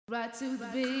Right to the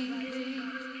beat.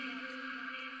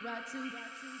 Right to the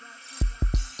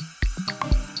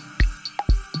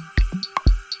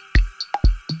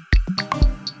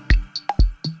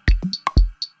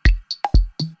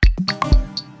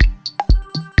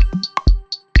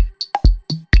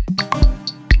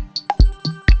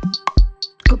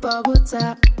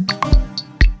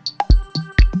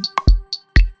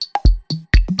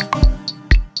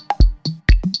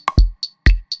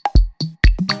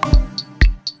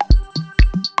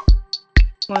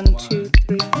 1, 2,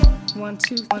 3. 1,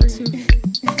 2, 1, 2.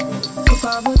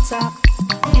 Bubble top.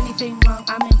 Anything wrong?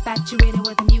 I'm infatuated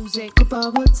with the music.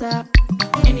 Bubble top.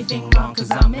 Anything wrong? Cause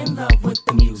I'm in love with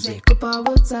the music.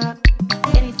 Bubble top.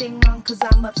 Anything wrong? Cause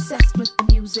I'm obsessed with the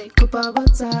music. Bubble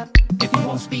top. If you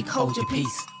won't speak, hold your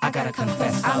peace. I gotta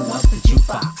confess, I love the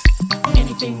jukebox.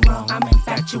 Anything wrong? I'm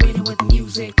infatuated with the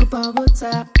music. Bubble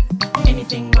top.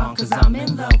 Anything wrong? Cause I'm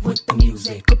in love with the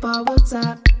music. Bubble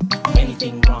top.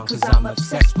 Anything wrong? Cause I'm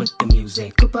obsessed with the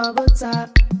music. Bubble top.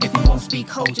 If you won't speak,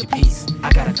 hold your peace.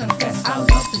 I gotta confess, I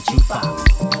love the jukebox.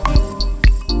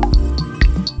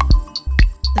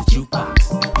 The jukebox.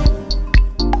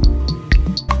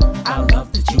 I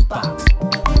love the jukebox.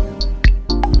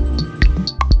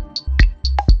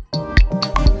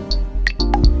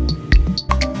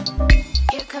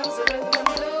 Here comes the rhythm and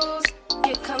blues.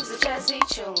 Here comes the jazzy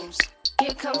tunes.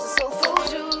 Here comes the soulful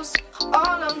juice.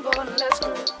 All on board and let's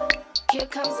groove. Here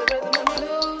comes the rhythm and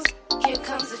blues. Here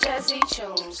comes the jazzy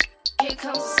tunes. Here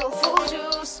comes the soulful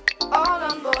juice. All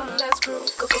on board and let's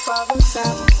groove. Bubble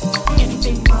top.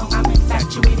 Anything wrong? I'm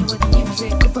infatuated with the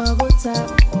music. Bubble top.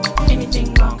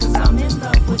 Anything wrong? Cause I'm in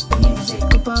love with the music.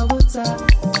 Bubble top.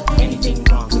 Anything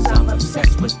wrong? Cause I'm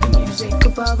obsessed with the music.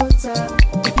 Bubble top.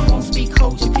 If you won't speak,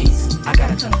 hold your peace. I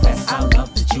gotta confess, I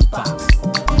love the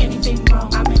jukebox. Anything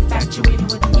wrong? I'm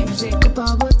infatuated with the music.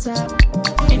 Bubble top.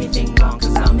 Anything wrong?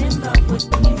 Cause I'm in love with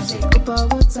the music.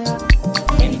 Bubble top.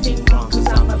 Anything wrong? Cause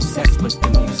I'm obsessed with the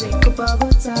music.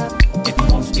 Bubble top. If you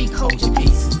won't speak, hold your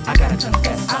peace. I gotta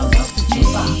confess, I love the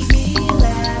jukebox. Make me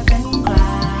laugh and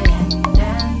cry and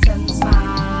dance and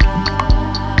smile.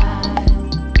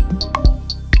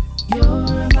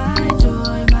 You're my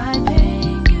joy, my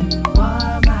pain. You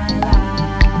are my life.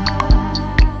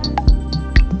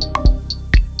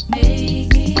 Make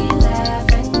me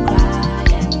laugh and cry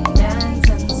and dance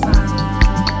and smile.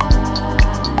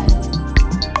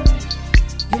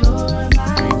 You're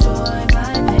my joy,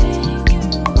 my pain. You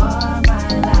are my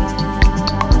life.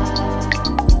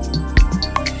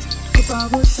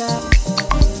 Bubble tap.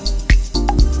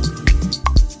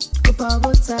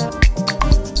 Bubble tap.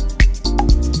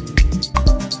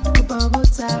 Bubble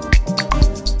tap.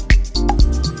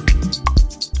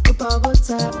 Bubble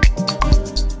tap.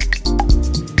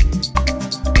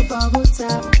 Bubble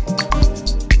tap.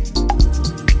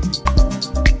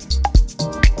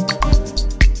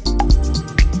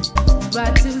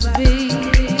 Right to the beat.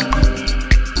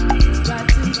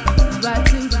 Right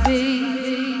to the beat.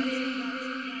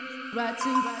 Right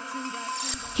to.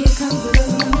 Here comes the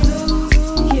rhythm and blues.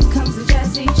 Here comes the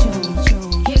jazzy tune.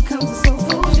 Here comes the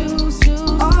soulful juice.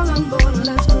 All on board and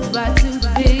let's go. Right to the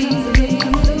beat.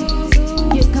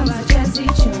 Here comes the jazzy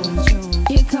tune.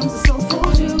 Here comes the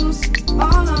soulful juice.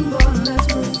 All on board and let's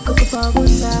go. Bubble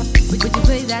tap. Would you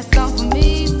play that song for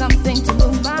me? Something to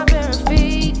move my bare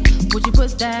feet. Would you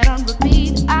put that on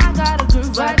repeat? I gotta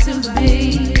groove right to the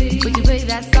beat. Would you play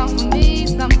that song for me?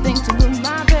 Something to move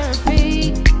my bare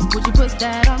feet. Would you put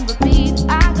that on repeat?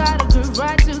 I gotta groove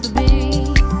right to the beat.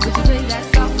 Would you play that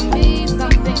song for me?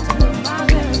 Something to move my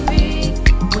bare feet.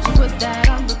 Would you put that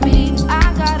on repeat?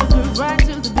 I gotta groove right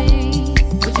to the beat.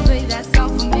 Would you play that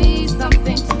song for me?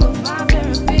 Something to move my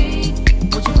bare feet.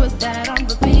 Would you put that on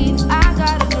repeat? I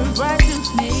gotta groove right to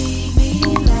the beat. Make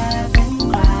me laugh and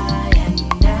cry and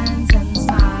dance and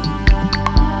smile.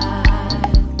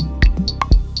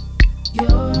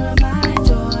 You're my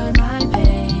joy, my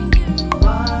pain. You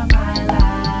are my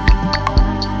life.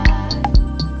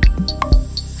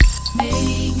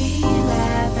 Make me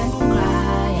laugh and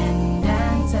cry and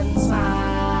dance and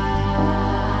smile.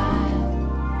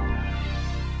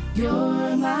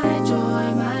 You're my joy,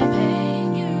 my pain.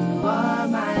 You are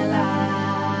my life.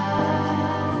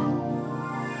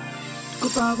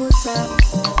 Bubble tap.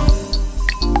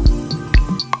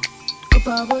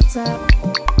 Bubble tap.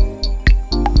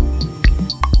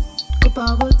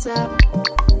 Bubble tap.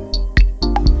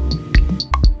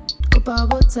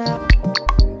 Bubble tap.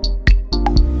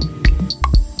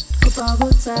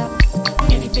 Bubble tap.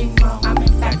 Anything wrong? I'm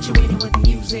infatuated with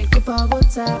music. Bubble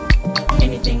tap.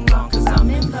 Anything wrong? Cause I'm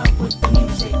in love with the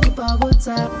music. Bubble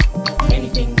tap.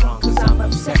 Anything wrong? Cause I'm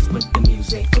obsessed with the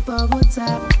music. Bubble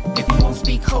tap. If you won't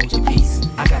speak, hold your peace.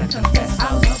 I gotta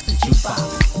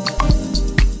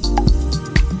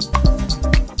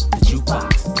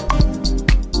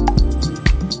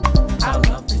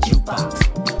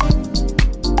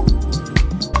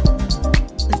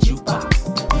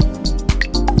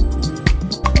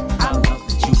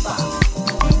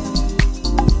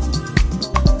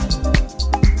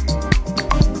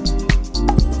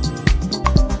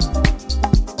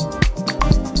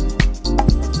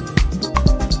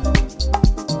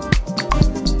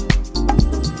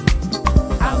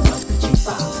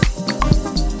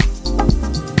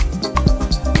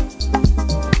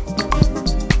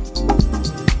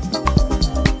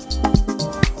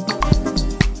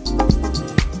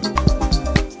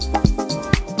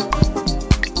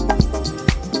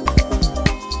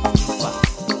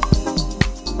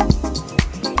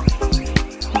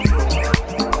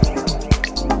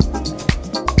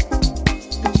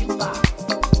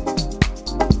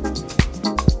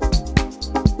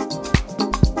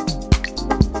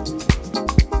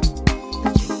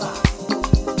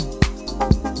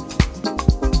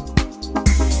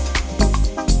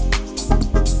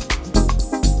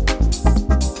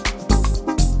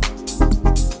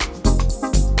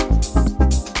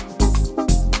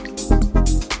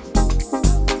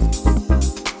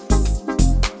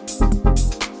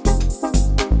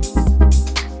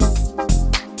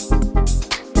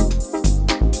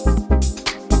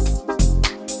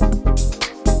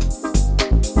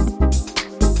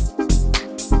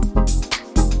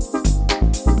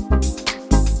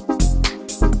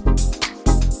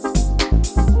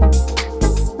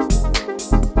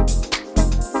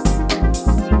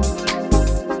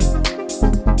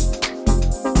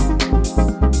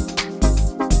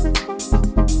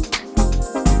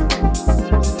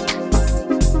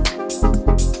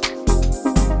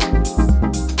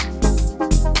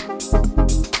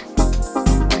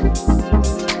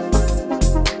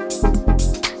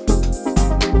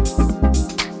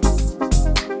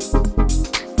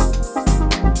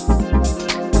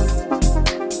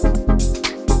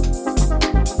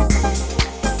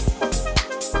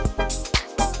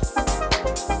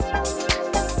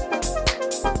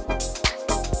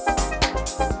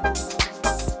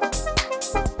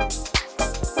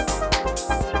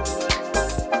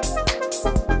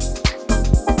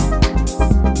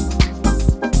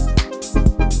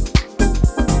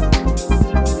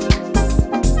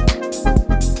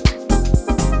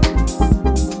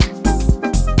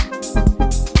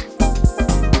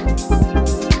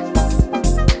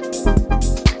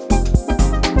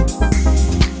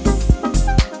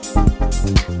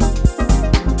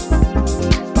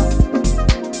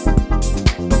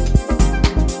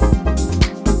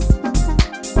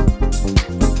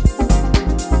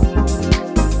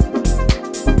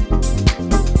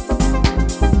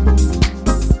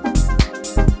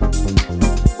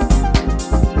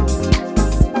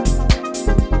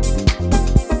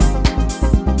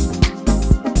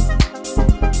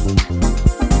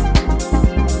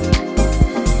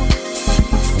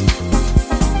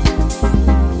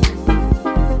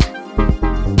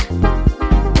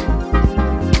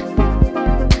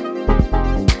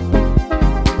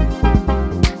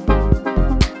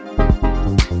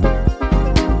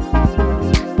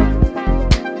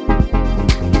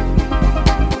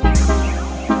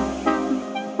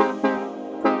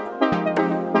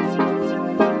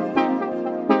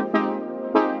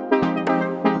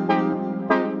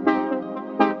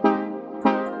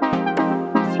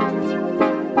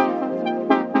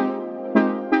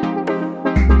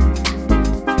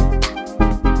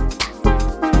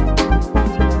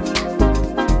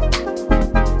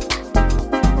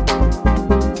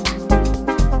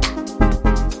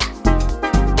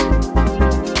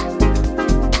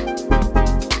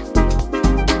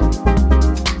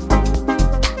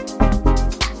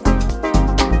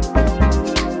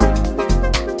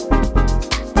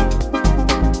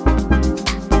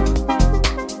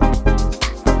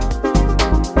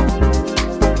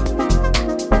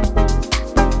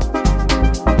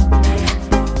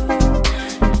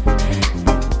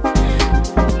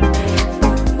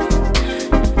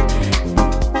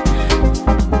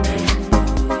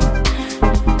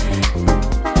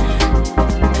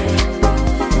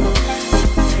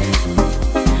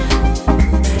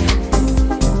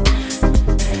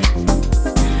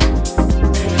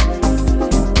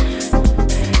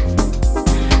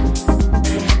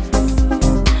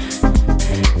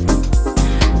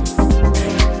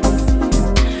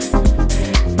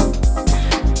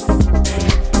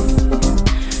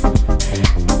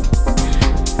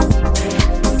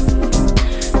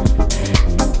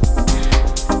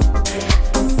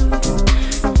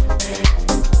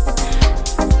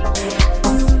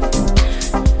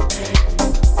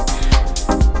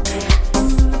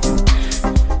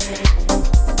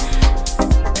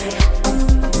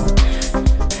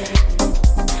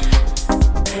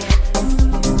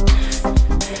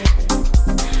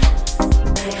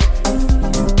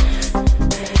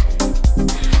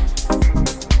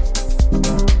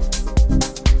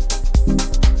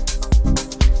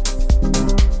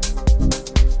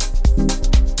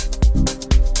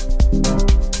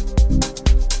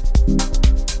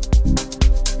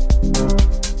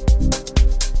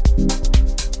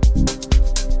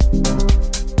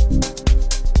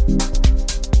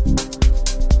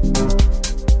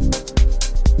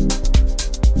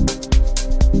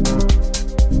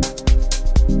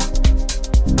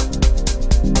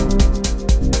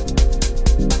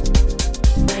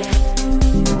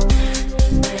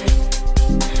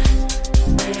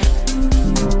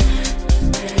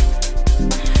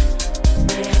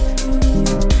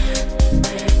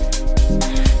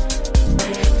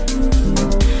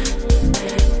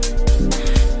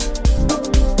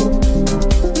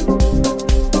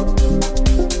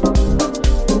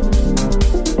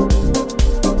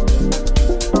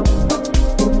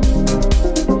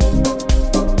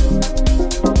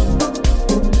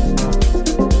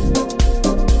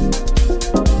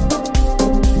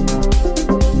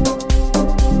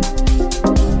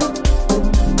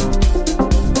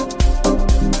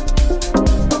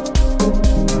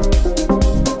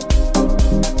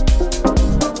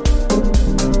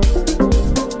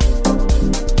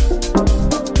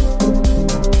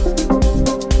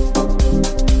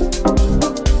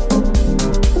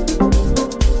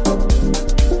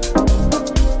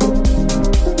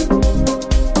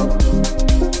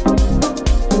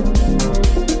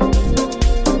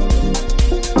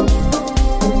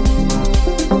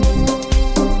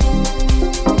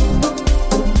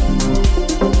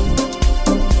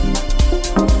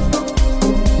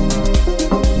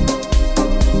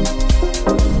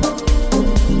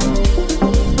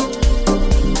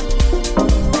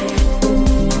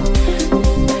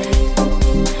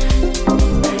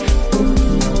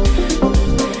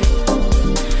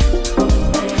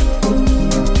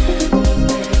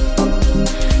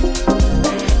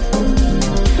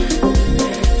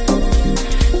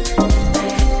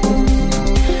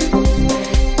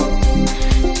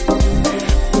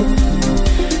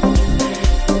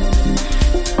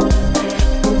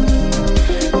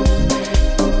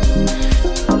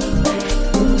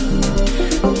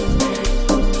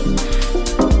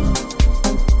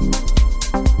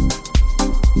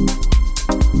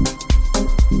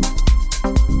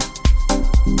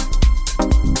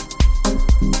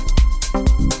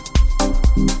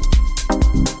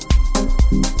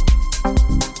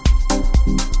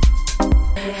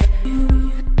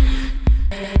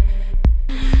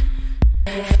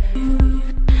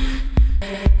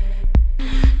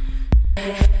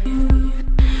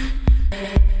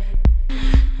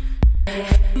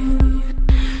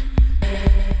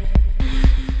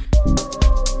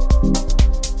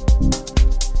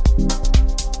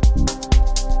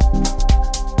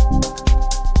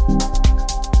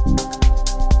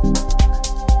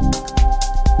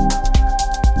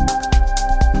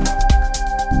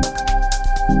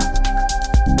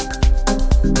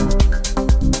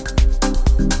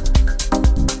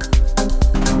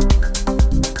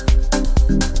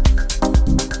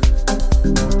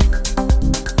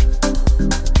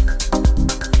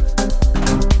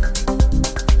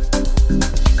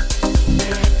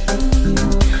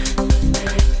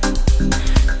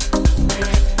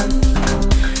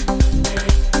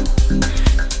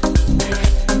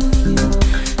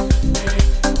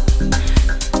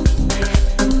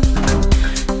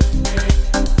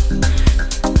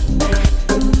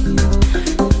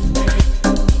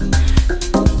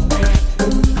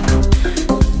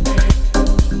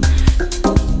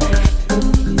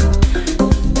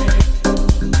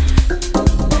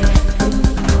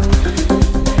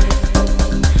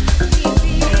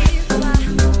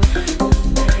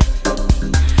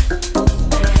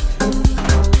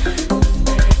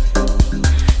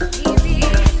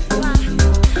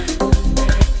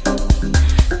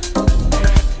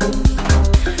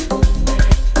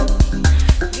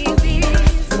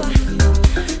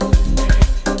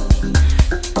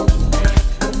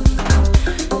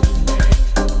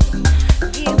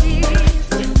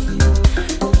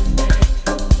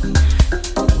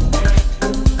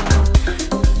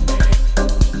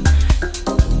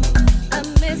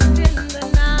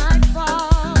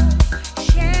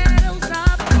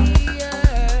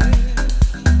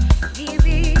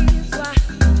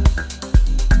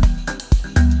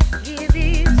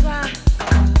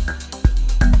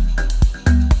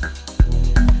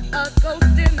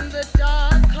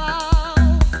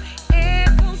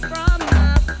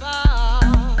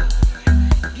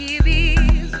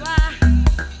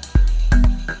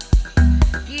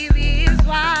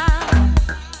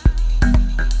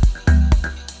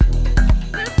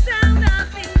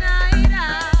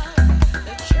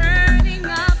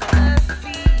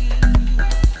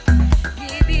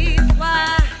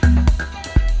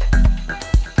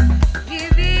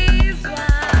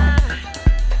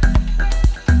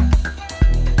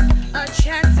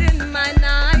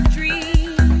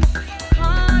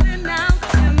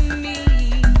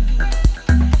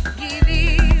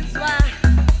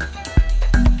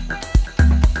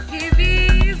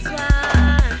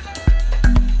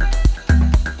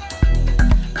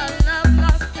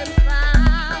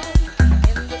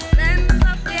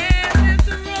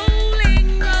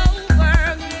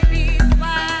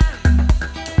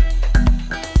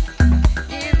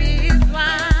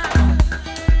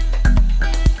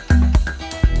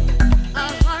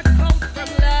A heart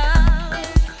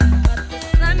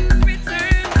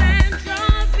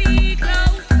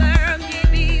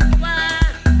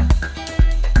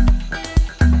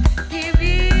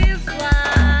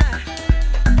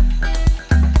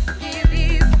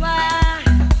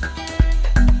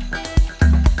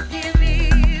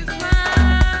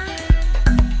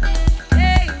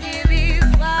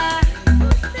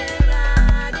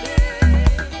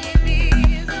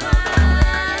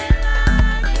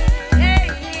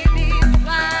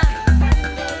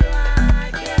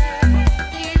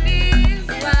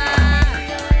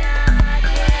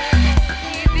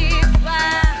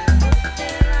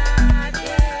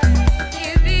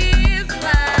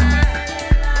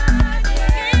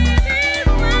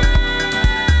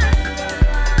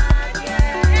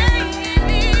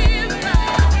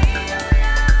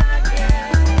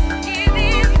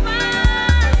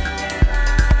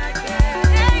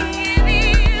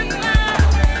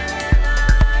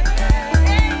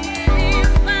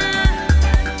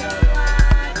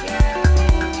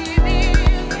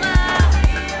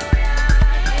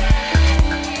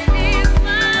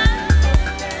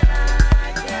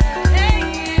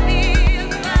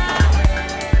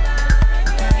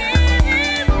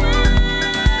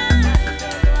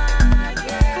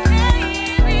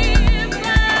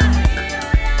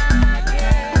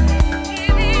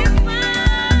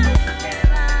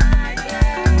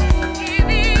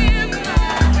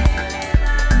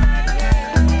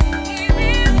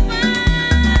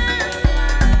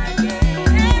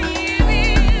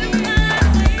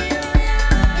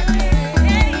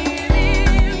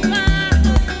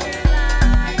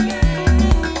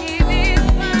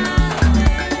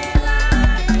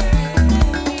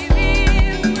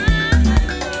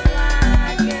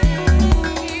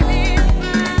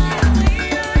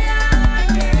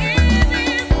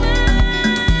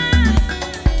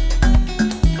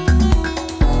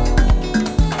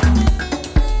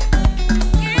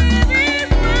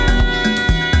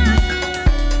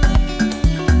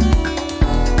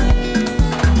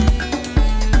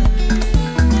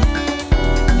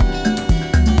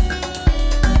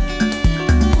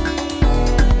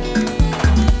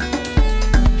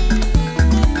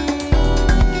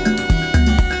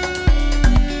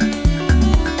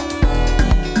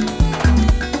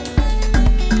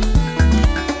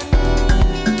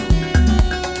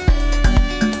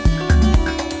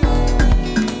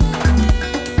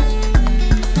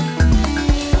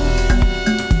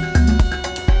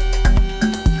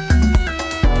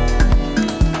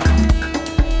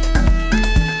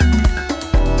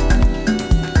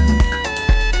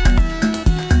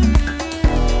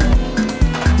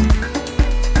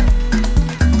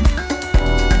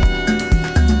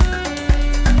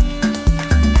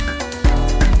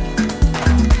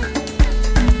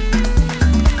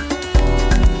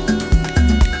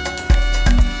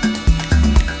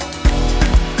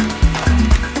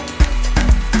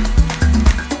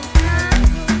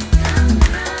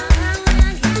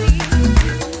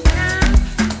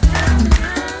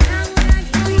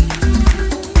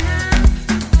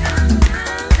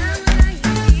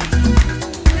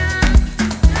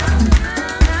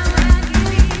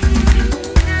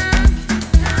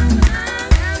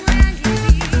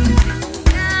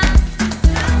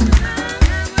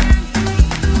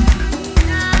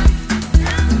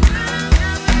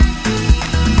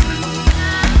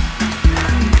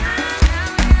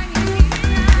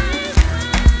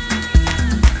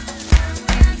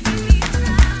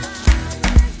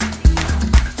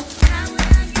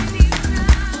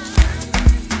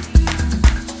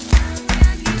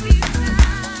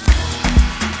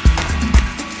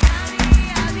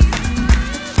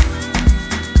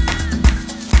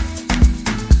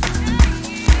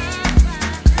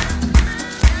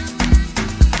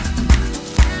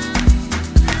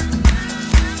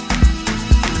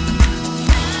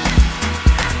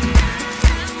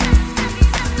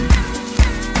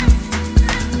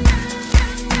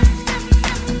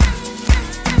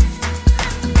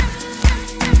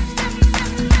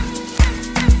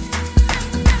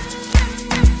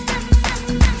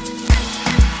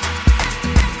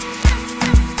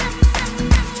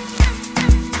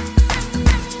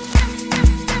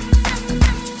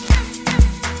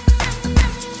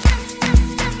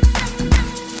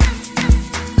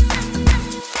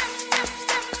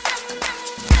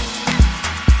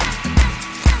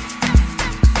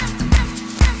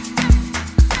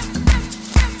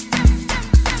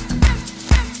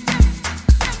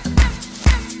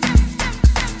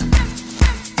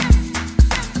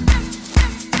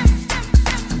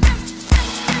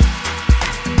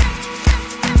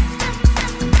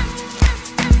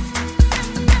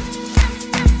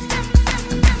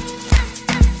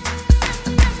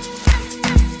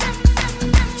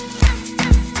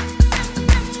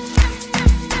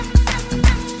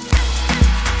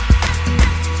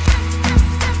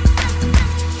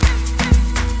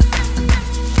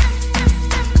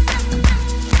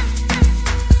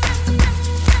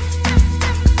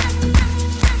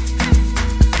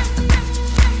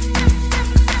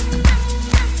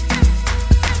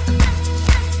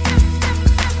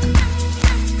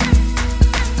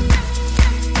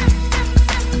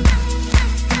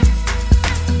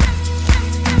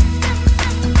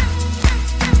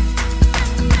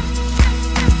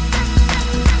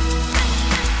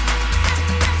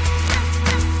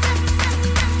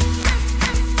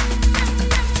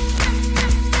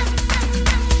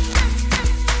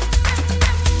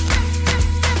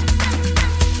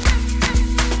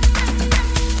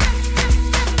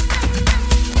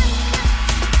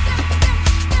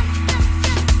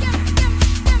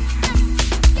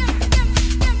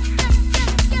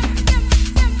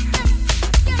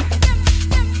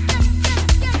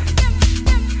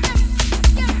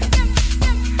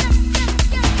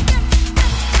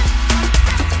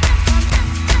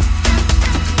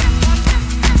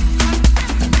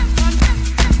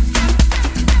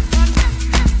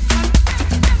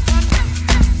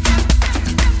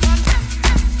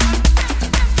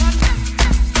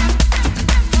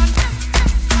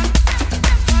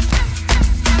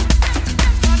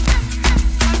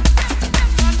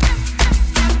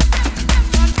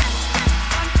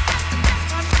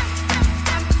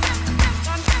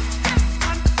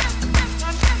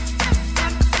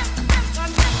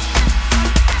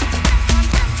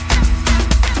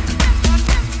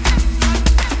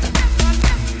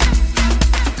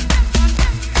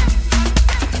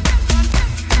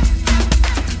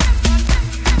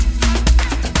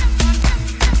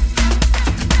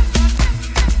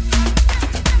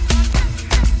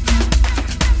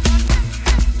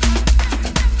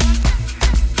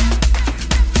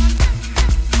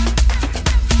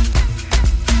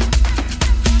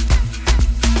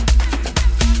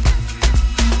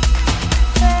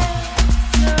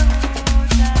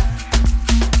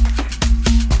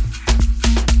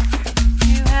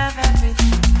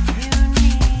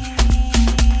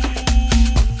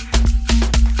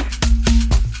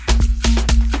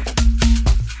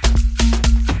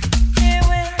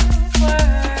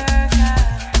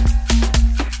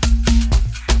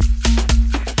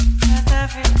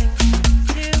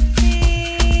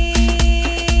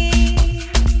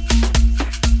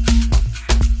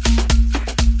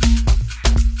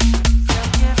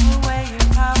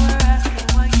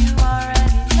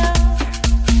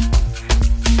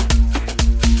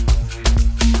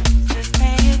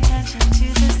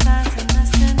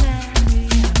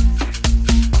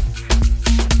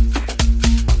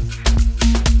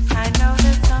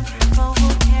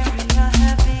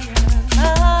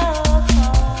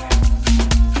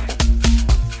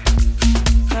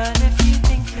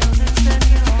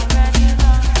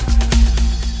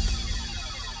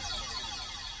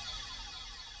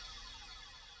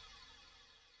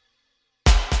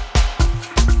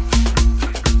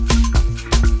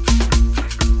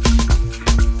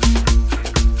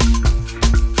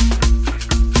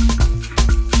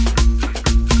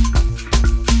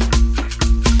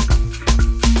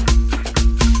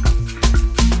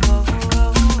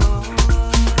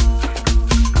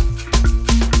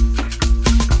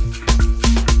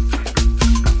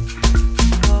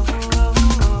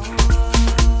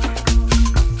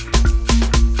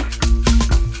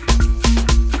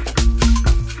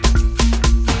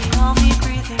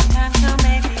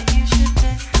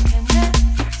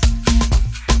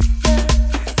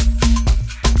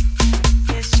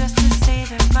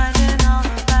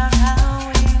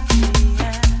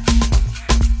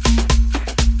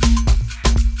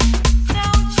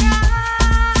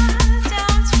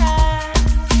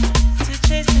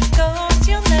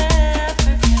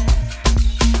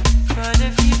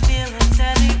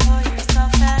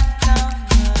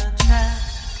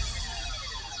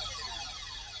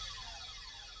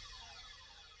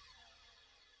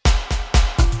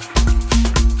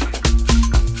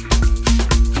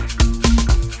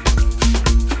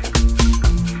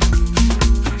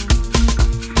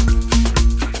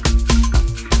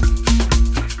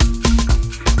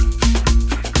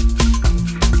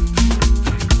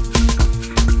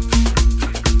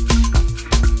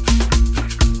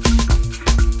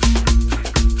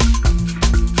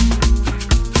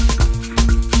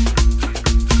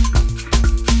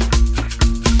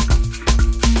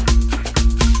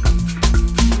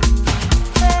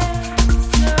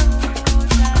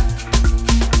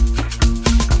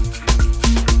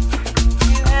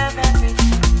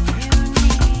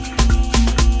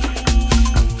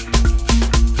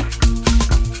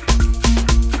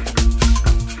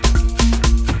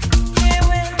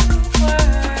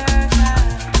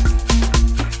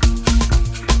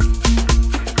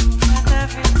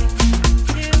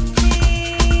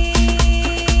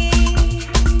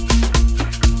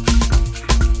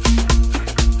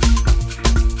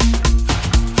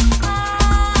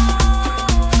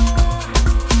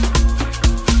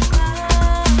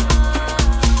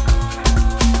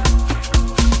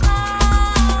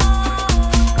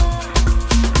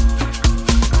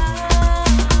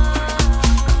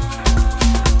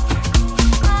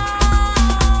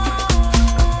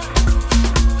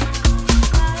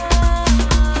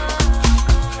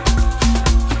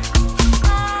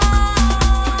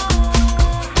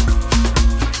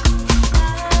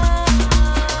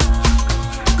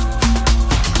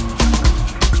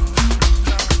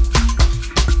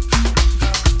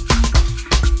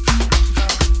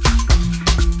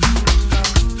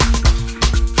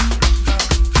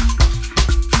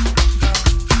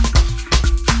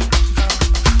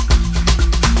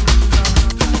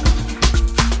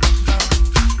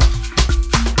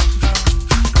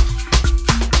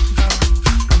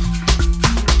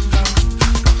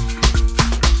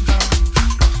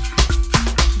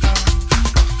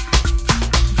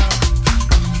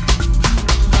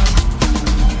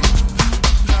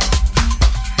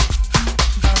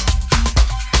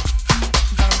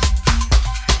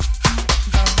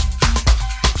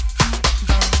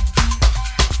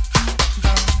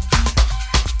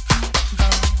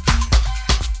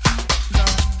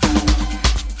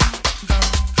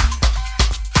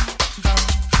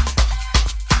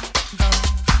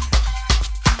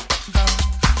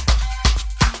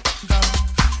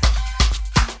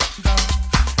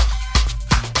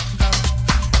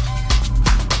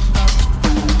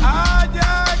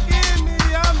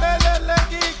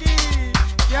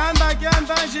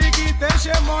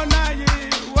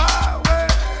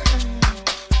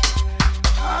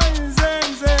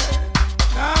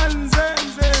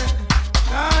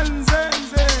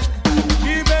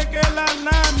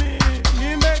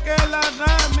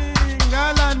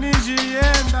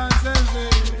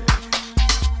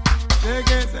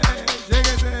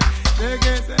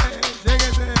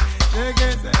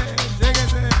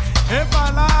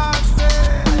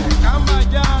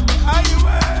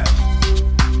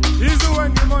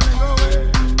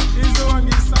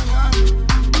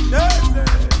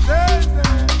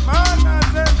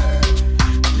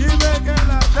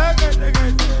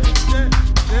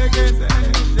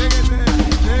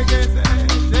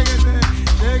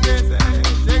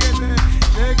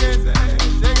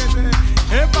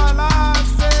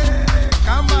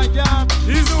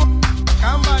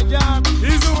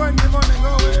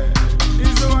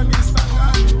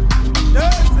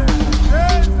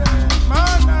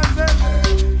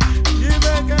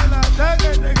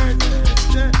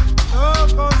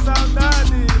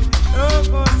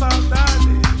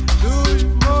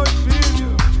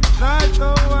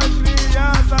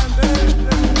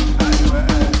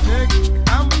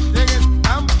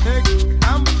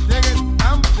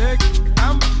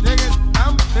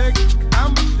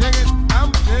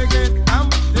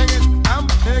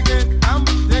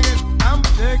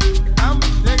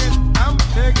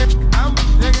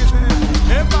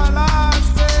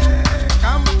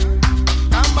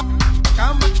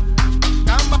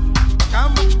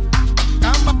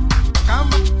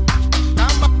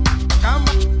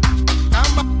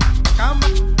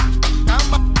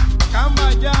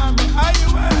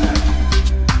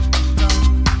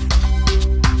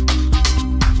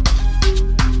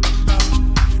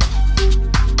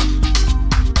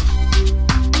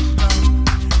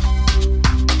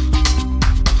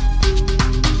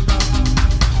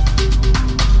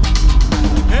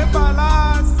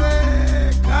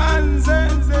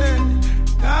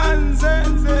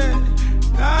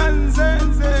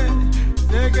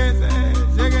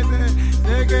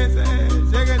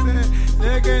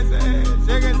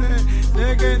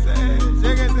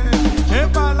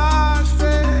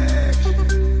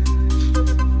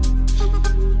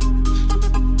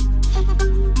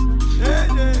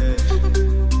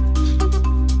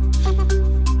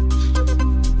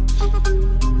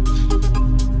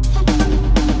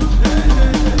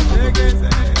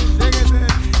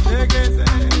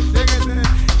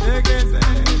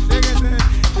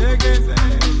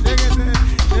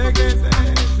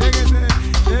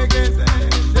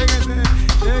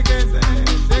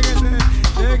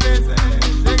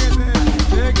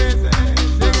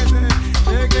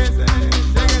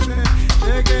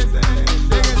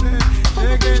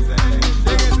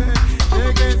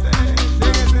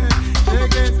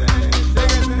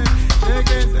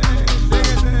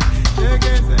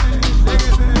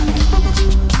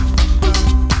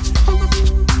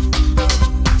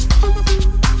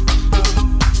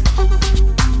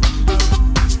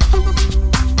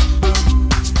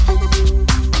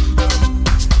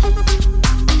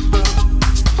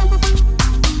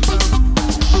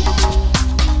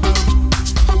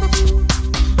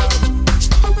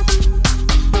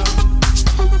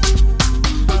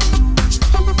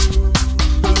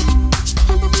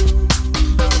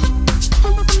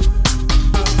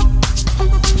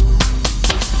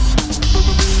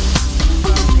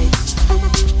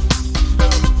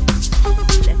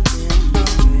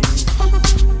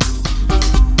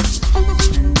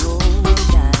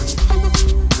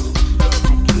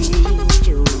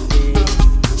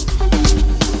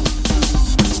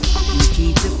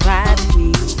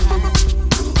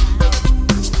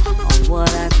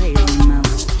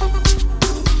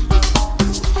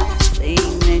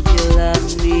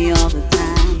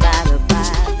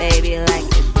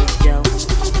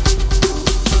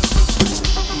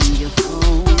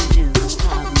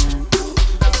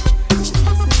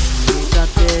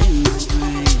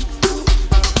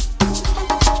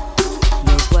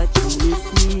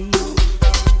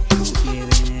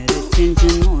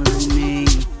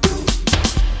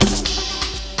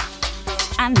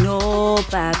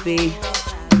papi,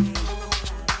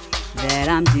 that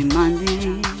I'm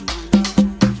demanding.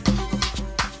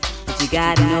 But you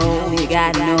gotta know, you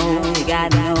gotta know, you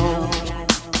gotta know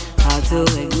how to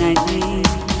ignite me.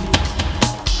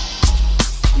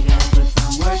 You gotta put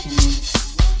some work in it.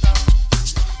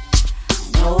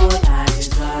 I know what I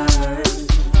deserve.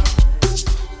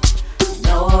 I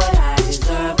know what I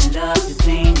deserve, and love is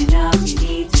ain't enough. You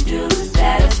need to do to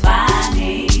satisfy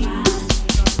me.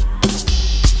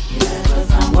 You gotta put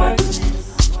some work in it.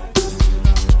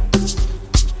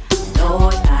 I know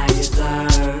what I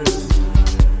deserve.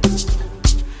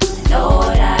 I know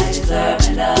what I deserve,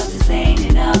 and love is ain't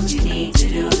enough. You need to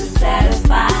do to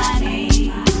satisfy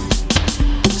me.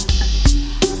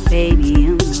 Baby,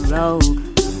 I'm the rogue.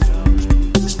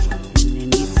 Let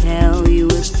me tell you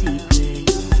a secret.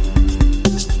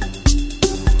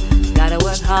 Gotta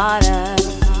work harder,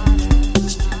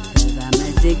 'cause I'm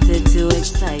addicted to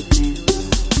excitement.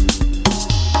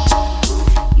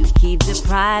 You keep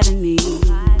depriving me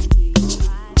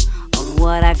of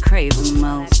what I crave the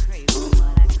most.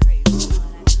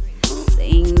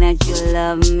 Saying that you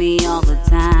love me all the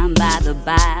time, by the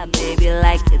by, baby,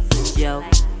 like it's a joke.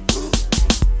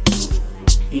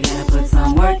 You gotta put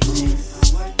some work in this.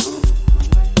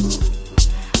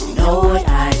 I know what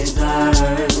I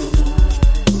deserve.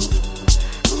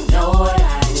 I know what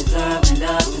I deserve, and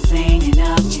love just ain't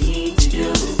enough. You need to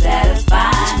do to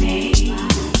satisfy me.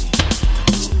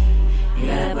 You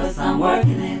gotta put some work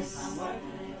in this.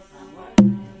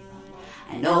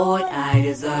 I know what I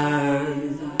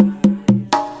deserve.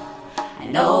 I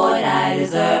know what I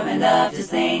deserve, and love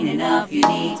just ain't enough. You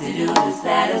need to do to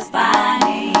satisfy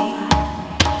me.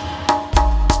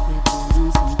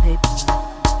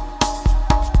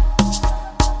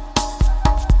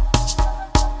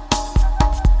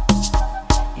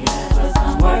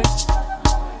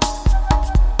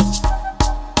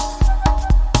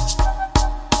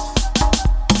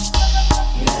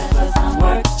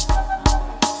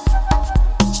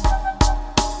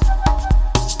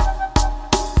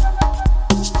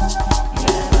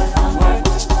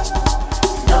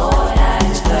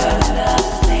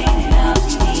 Ain't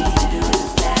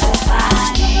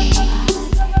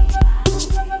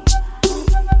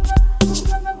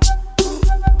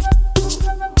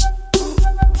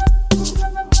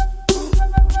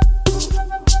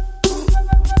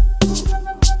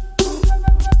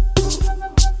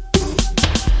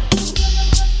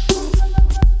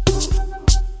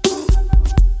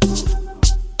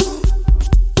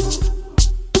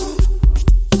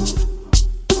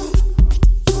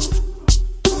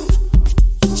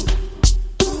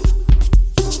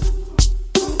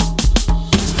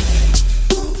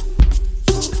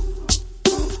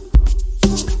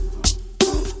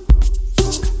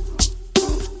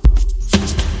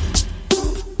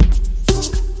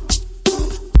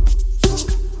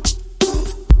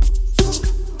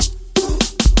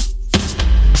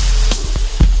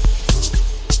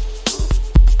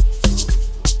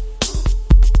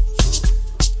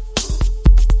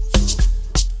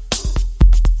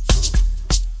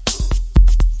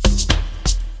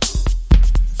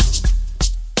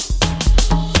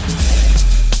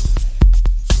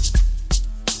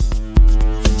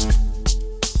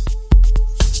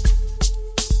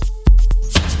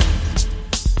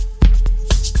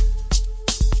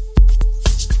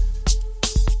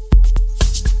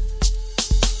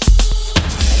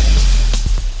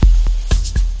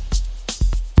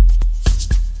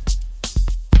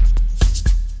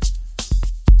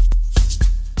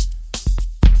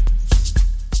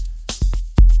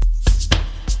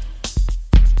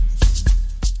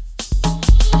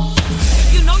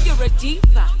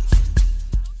diva.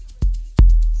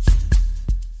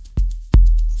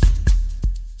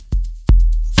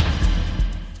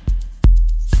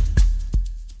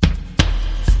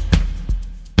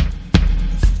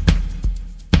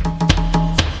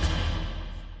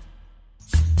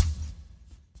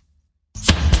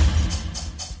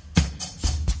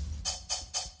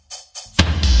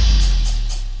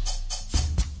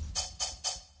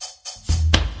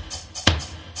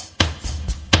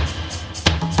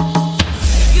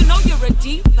 You're a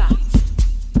diva.